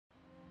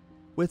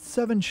With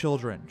 7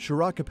 children,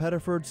 Sharaka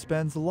Pettiford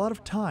spends a lot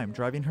of time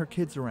driving her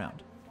kids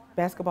around.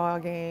 Basketball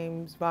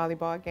games,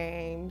 volleyball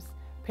games,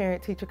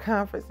 parent-teacher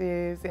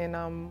conferences, and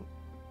I'm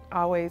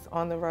always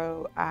on the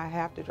road. I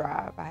have to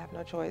drive. I have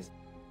no choice.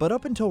 But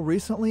up until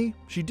recently,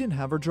 she didn't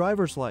have her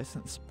driver's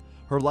license.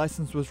 Her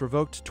license was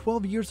revoked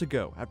 12 years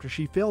ago after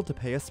she failed to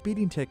pay a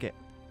speeding ticket.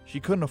 She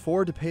couldn't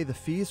afford to pay the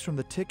fees from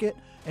the ticket,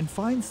 and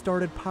fines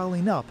started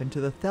piling up into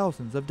the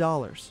thousands of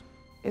dollars.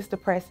 It's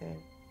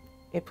depressing.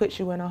 It puts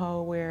you in a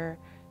hole where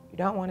you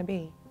don't want to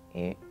be.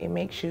 It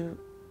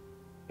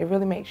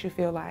really makes you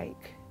feel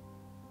like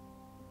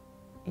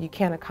you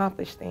can't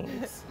accomplish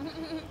things.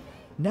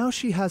 Now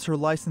she has her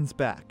license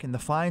back and the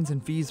fines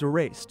and fees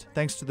erased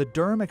thanks to the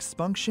Durham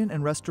Expunction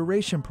and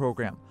Restoration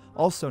Program,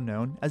 also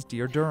known as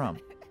Dear Durham.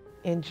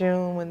 In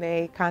June, when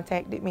they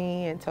contacted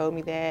me and told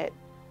me that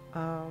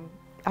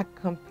I could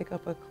come pick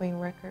up a clean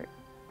record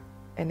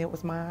and it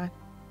was mine,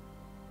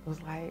 it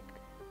was like,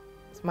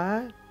 it's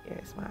mine? Yeah,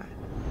 it's mine.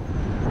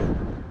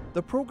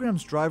 The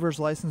program's driver's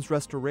license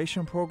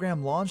restoration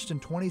program launched in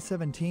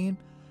 2017.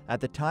 At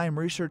the time,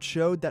 research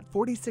showed that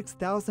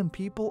 46,000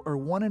 people, or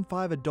 1 in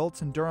 5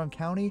 adults in Durham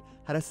County,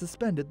 had a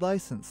suspended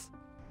license.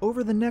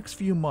 Over the next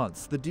few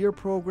months, the DEAR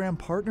program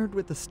partnered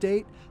with the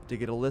state to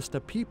get a list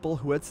of people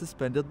who had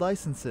suspended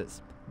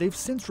licenses. They've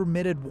since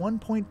remitted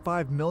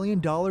 $1.5 million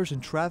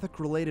in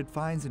traffic-related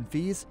fines and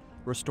fees,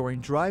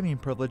 restoring driving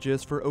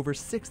privileges for over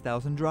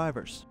 6,000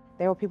 drivers.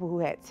 There were people who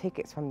had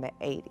tickets from the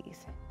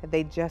 80s that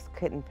they just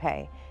couldn't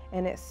pay,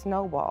 and it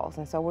snowballs.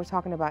 And so we're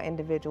talking about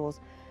individuals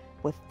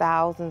with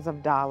thousands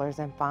of dollars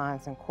in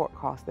fines and court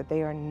costs that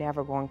they are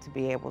never going to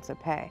be able to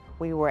pay.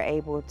 We were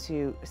able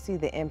to see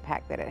the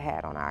impact that it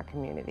had on our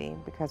community,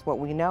 because what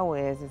we know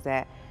is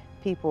that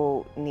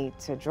people need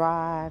to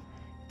drive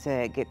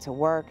to get to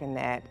work, and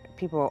that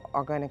people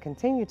are going to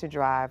continue to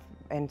drive.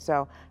 And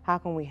so how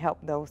can we help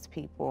those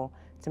people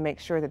to make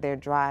sure that they're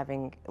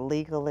driving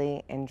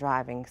legally and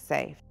driving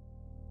safe?